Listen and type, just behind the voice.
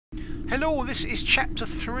Hello, this is Chapter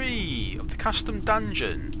 3 of the custom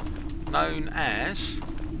dungeon known as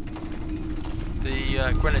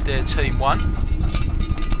the Grenadier Team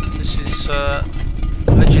 1. This is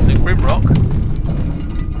Legend of Grimrock.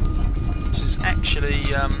 This is actually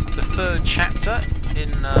the third chapter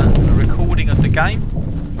in the recording of the game.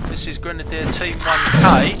 This is Grenadier Team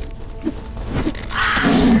 1K.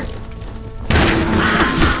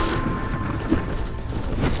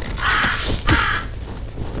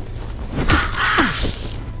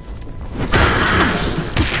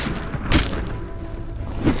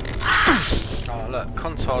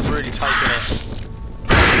 Contar's really taking it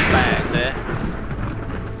bad there.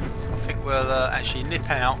 I think we'll actually nip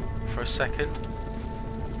out for a second.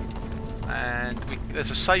 And there's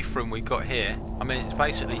a safe room we've got here. I mean, it's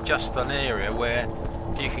basically just an area where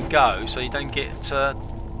you can go so you don't get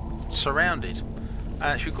surrounded.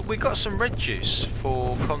 Actually, we've got some red juice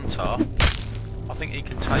for Contar. I think he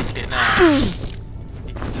can take it now.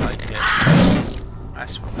 He can take it.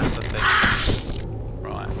 That's the thing.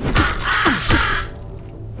 Right.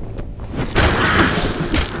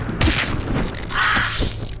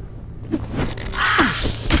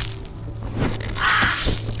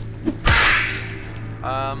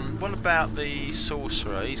 What about the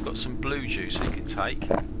sorcerer? He's got some blue juice he can take.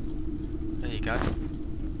 There you go.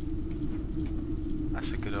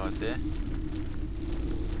 That's a good idea.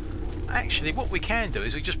 Actually, what we can do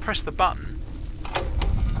is we just press the button,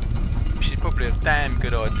 which is probably a damn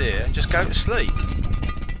good idea, and just go to sleep.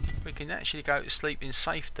 We can actually go to sleep in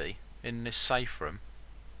safety in this safe room,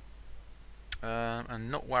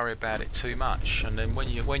 and not worry about it too much. And then when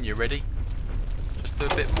you're ready, just do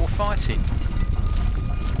a bit more fighting.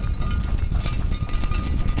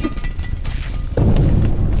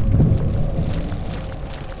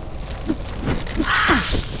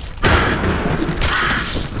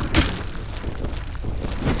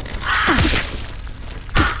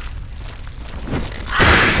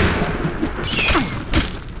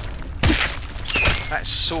 That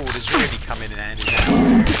sword is really coming in handy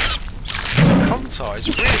now. Contar is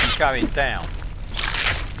really going down.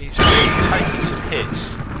 He's really taking some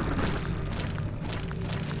hits.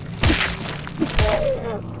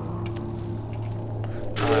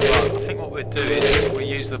 Right, I think what we'll do is we'll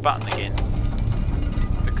use the button again,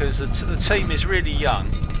 because the team is really young,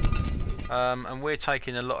 and we're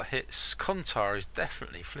taking a lot of hits. Contar is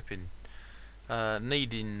definitely flipping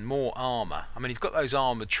needing more armour. I mean, he's got those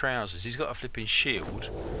armoured trousers, he's got a flipping shield,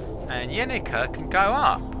 and Yenica can go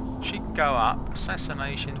up. She can go up.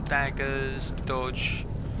 Assassination, daggers, dodge.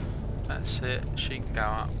 That's it. She can go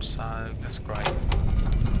up, so that's great.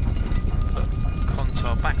 Put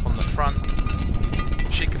Contar back on the front.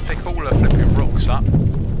 She can pick all her flipping rocks up.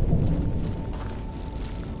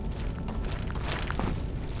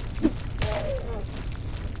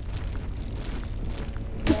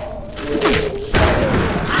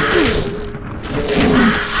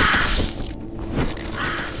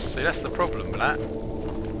 See, that's the problem with that.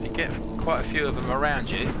 You get quite a few of them around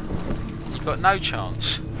you, you've got no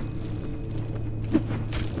chance.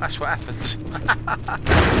 That's what happens.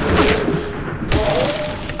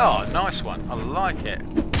 Oh, nice one. I like it.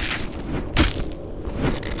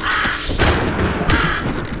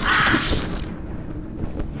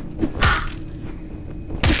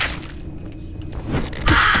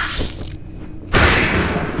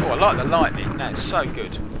 Oh, I like the lightning. That's so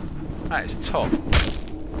good. That is top.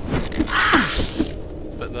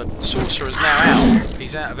 But the sorcerer's now out.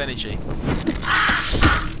 He's out of energy.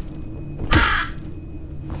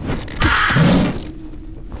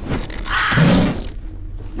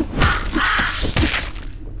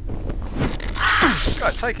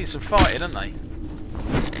 God, taking some fighting, aren't they?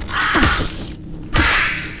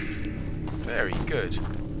 Very good.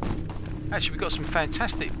 Actually, we've got some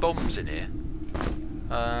fantastic bombs in here.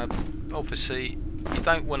 Obviously, you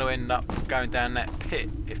don't want to end up going down that pit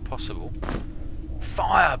if possible.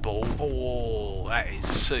 Fireball! Oh, that is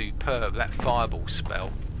superb, that fireball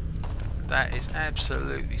spell. That is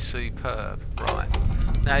absolutely superb. Right.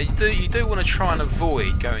 Now, you do want to try and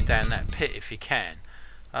avoid going down that pit if you can.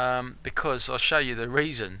 Because I'll show you the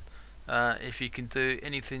reason if you can do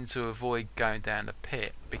anything to avoid going down the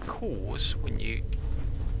pit, because when you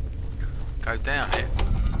go down it,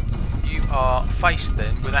 you are faced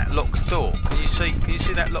then with that locked door. Can you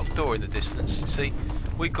see that locked door in the distance? You see,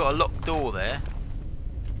 we've got a locked door there,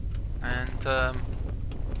 and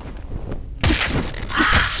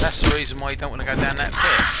that's the reason why you don't want to go down that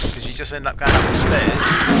pit, because you just end up going up the stairs.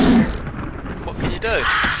 What can you do?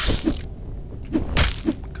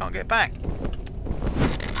 Can't get back.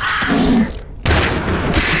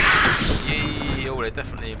 Yeah, oh, they're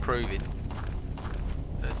definitely improving.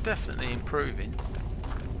 They're definitely improving.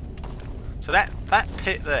 So that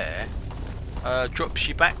pit there drops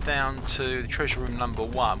you back down to treasure room number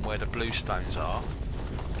 1 where the bluestones are.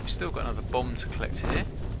 We've still got another bomb to collect here.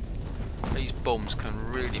 These bombs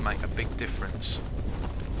can really make a big difference.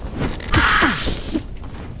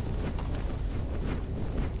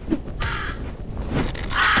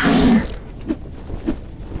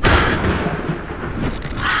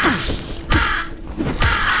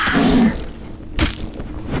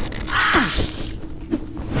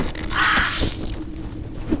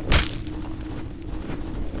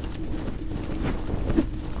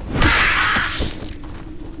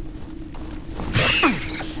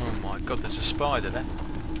 Spider there.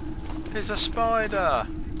 There's a spider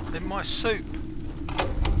in my soup.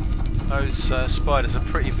 Those spiders are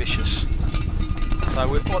pretty vicious.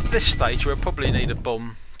 So at this stage we'll probably need a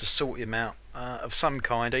bomb to sort him out of some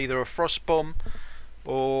kind, either a frost bomb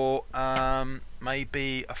or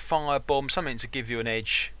maybe a fire bomb, something to give you an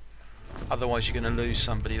edge. Otherwise you're going to lose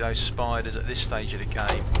somebody. Those spiders at this stage of the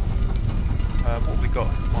game. What have we got,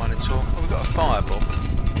 Minotaur? Oh, we've got a fire bomb.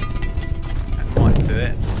 That might do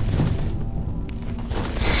it.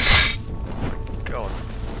 God.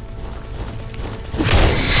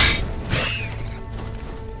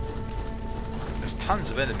 There's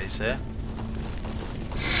tons of enemies here.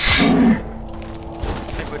 I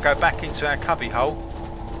think we'll go back into our cubby hole.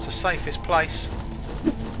 It's the safest place.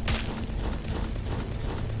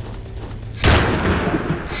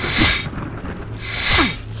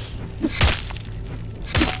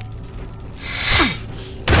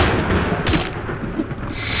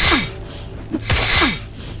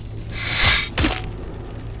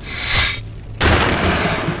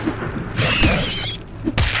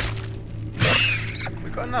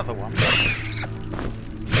 Another one.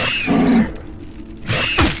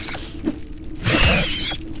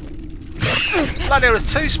 Bloody hell,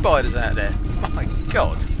 there's 2 spiders out there. My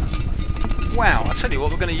God. Wow, I tell you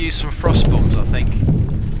what, we're going to use some frost bombs, I think.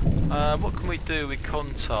 What can we do with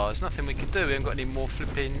Contar? There's nothing we can do. We haven't got any more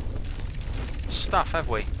flipping stuff, have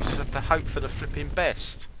we? We just have to hope for the flipping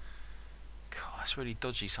best. God, that's really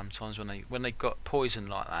dodgy sometimes when they got poison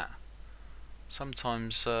like that.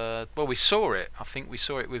 Sometimes, well, we saw it. I think we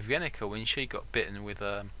saw it with Yenica when she got bitten with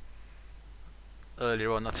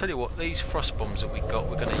earlier on. I'll tell you what, these frost bombs that we got,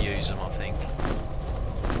 we're going to use them, I think,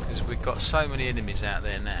 because we've got so many enemies out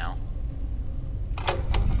there now.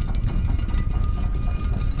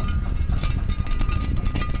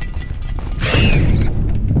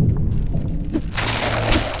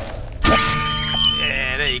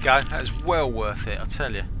 Yeah, there you go. That was well worth it, I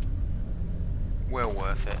tell you. Well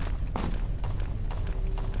worth it.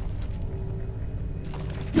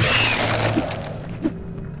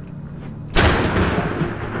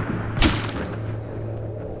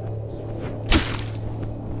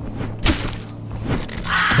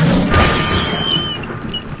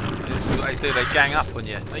 They gang up on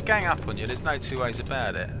you. They gang up on you. There's no two ways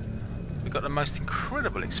about it. We've got the most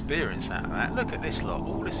incredible experience out of that. Look at this lot.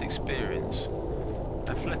 All this experience.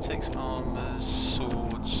 Athletics, armours,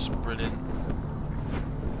 swords. Brilliant.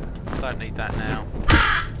 Don't need that now.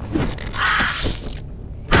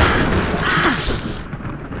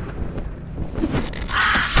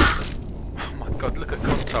 Oh my God! Look at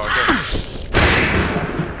Contar again.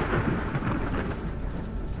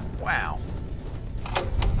 Wow.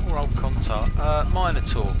 Old Contar.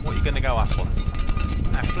 Minotaur, what are you going to go up on?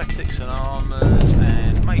 Athletics and armours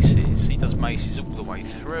and maces. He does maces all the way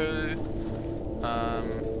through.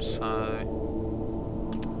 So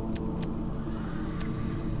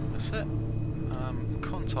that's it.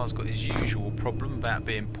 Contar's got his usual problem about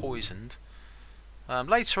being poisoned.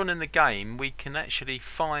 Later on in the game we can actually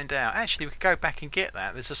find out. Actually we could go back and get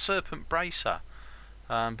that. There's a serpent bracer.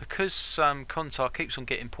 Because Contar keeps on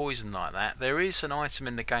getting poisoned like that, there is an item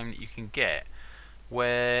in the game that you can get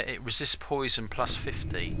where it resists poison plus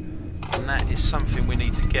 50, and that is something we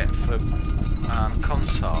need to get for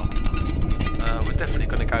Contar. We're definitely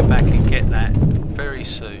going to go back and get that very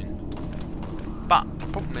soon. But the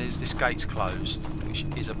problem is this gate's closed, which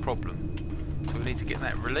is a problem. So we need to get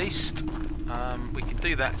that released. We can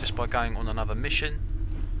do that just by going on another mission.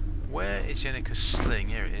 Where is Yenica's sling?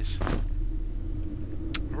 Here it is.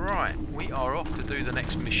 Right, we are off to do the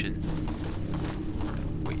next mission,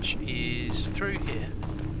 which is through here.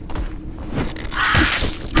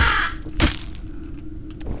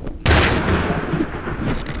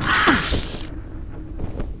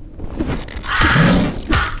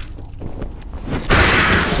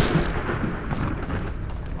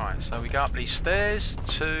 Right, so we go up these stairs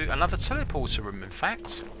to another teleporter room, in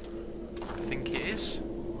fact. I think it is.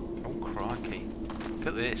 Oh crikey, look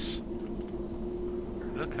at this.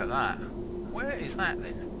 Look at that. Where is that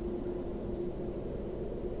then?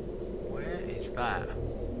 Where is that?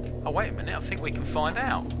 Oh, wait a minute. I think we can find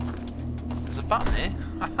out. There's a button here.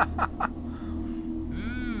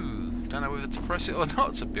 Ooh, don't know whether to press it or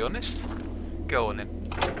not, to be honest. Go on then.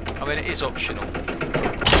 I mean, it is optional.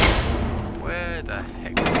 Where the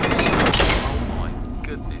heck is this? Oh my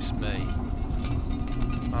goodness me.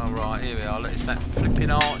 Alright, here we are. It's that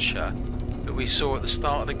flipping archer that we saw at the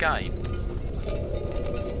start of the game.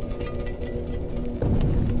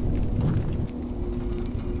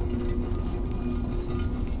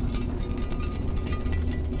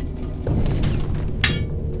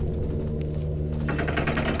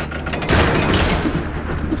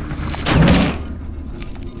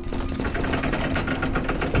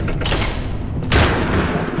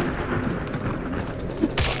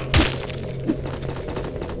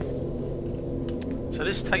 So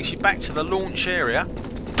this takes you back to the launch area.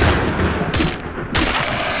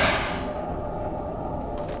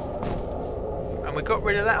 And we got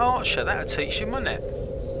rid of that archer. That'll teach him, wouldn't it?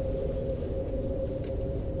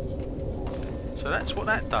 So that's what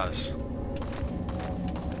that does.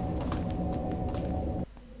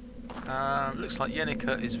 Looks like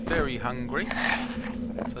Yenneker is very hungry.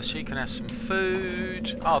 So she can have some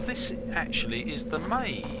food. Oh, this actually is the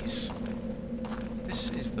maze. This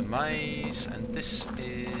is the maze, and this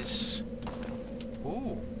is...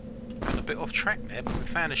 Ooh, got a bit off track there, but we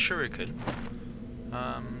found a shuriken.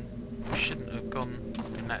 We shouldn't have gone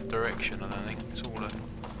in that direction, I don't think. It's all a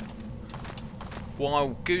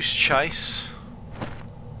wild goose chase.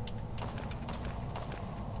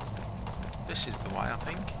 This is the way, I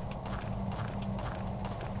think.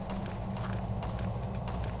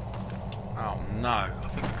 Oh no, I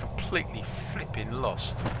think we're completely flipping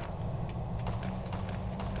lost.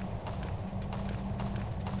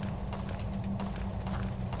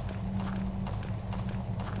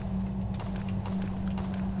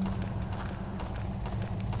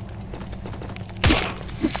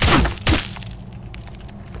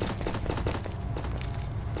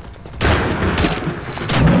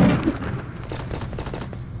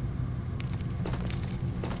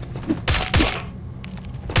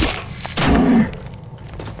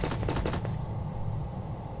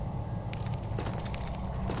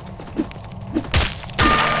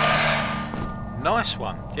 Nice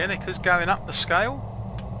one. Yenneker's going up the scale.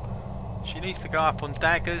 She needs to go up on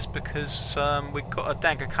daggers because we've got a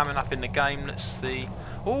dagger coming up in the game that's the...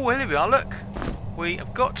 Oh, here we are, look! We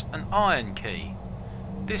have got an iron key.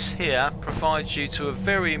 This here provides you to a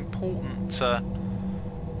very important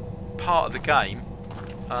part of the game.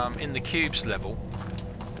 In the cubes level,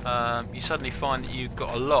 you suddenly find that you've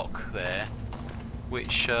got a lock there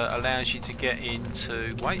which allows you to get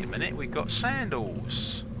into... Wait a minute, we've got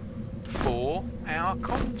sandals for our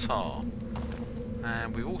Contar,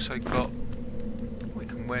 and we've also got, we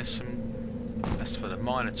can wear some, that's for the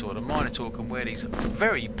Minotaur. The Minotaur can wear these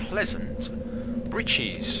very pleasant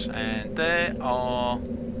breeches, and there are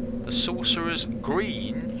the Sorcerer's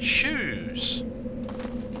green shoes.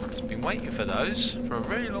 It's been waiting for those for a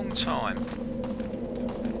very long time.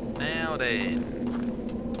 Now then,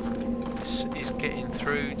 this is getting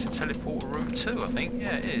through to Teleporter Room 2, I think.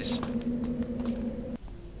 Yeah, it is.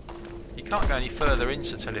 Can't go any further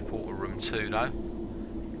into Teleporter Room 2 though.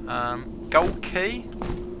 Gold key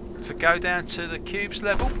to go down to the cubes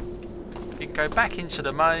level. You can go back into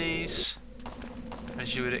the maze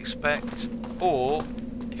as you would expect, or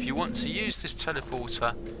if you want to use this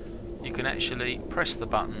teleporter you can actually press the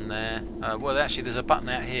button there. Well, actually there's a button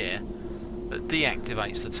out here that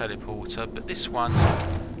deactivates the teleporter, but this one,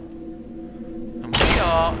 and we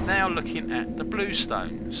are now looking at the blue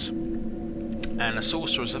stones. And the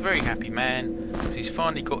sorcerer's a very happy man because he's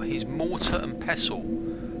finally got his mortar and pestle,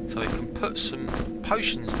 so he can put some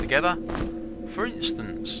potions together. For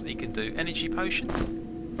instance, he can do energy potion,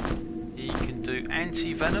 he can do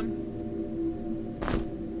anti-venom,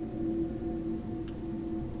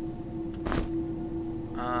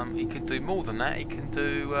 he can do more than that. He can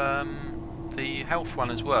do the health one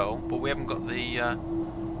as well, but we haven't got the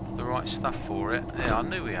right stuff for it. Yeah, I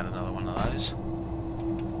knew we had another one of those.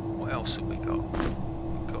 What else have we got?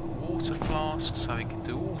 We've got water flasks, so we can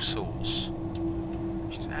do all sorts.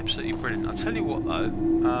 Which is absolutely brilliant. I'll tell you what though,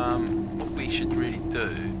 what we should really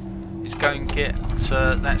do is go and get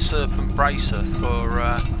that serpent bracer for...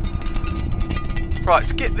 Right,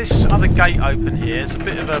 to get this other gate open here, it's a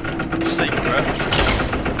bit of a secret.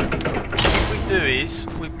 What we do is,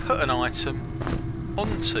 we put an item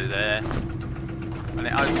onto there, and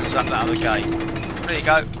it opens up that other gate. There you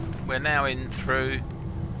go, we're now in through.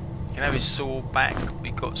 You can have his sword back.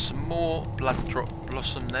 We've got some more blood drop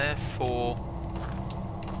blossom there for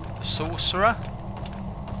sorcerer.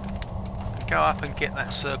 Go up and get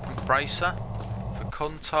that serpent bracer. For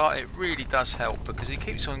Contar, it really does help because he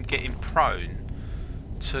keeps on getting prone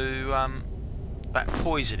to that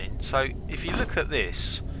poisoning. So if you look at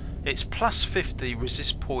this, it's plus 50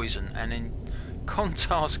 resist poison, and in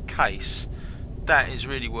Contar's case, that is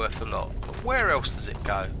really worth a lot. But where else does it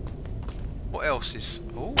go? What else is...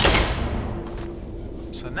 Ooh.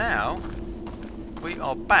 So now we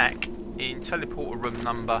are back in teleporter room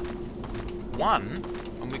number 1,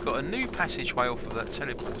 and we've got a new passageway off of that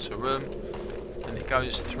teleporter room, and it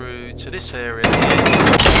goes through to this area here,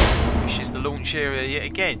 which is the launch area yet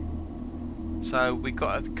again. So we've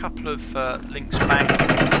got a couple of links back.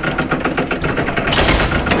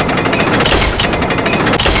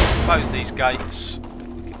 Close these gates.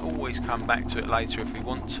 We can always come back to it later if we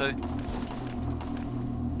want to.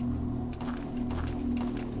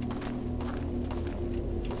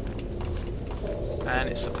 And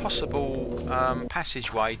it's a possible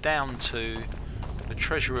passageway down to the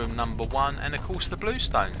treasure room number 1, and of course the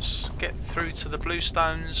bluestones. Get through to the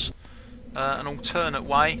bluestones an alternate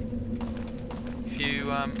way. If you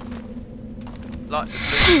like the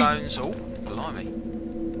bluestones, oh blimey,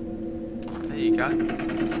 there you go.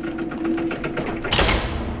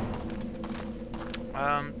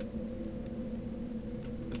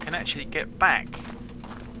 We can actually get back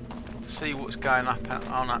to see what's going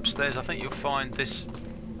on upstairs. I think you'll find this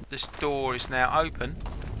door is now open.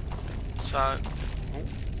 So, oh,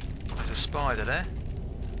 there's a spider there.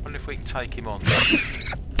 I wonder if we can take him on.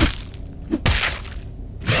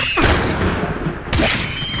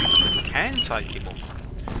 Can take him on.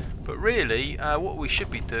 But really, what we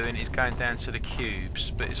should be doing is going down to the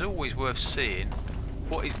cubes. But it's always worth seeing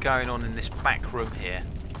what is going on in this back room here.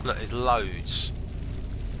 Look, there's loads.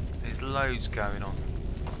 There's loads going on.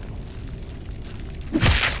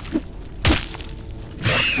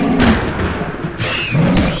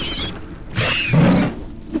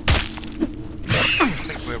 I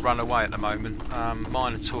think we'll run away at the moment.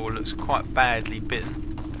 Minotaur looks quite badly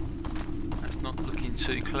bitten. That's not looking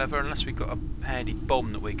too clever unless we've got a handy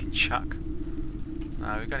bomb that we can chuck.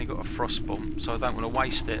 No, we've only got a frost bomb, so I don't want to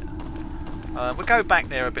waste it. We'll go back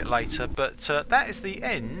there a bit later, but that is the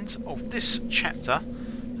end of this chapter.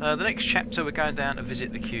 The next chapter we're going down to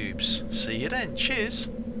visit the cubes. See you then. Cheers.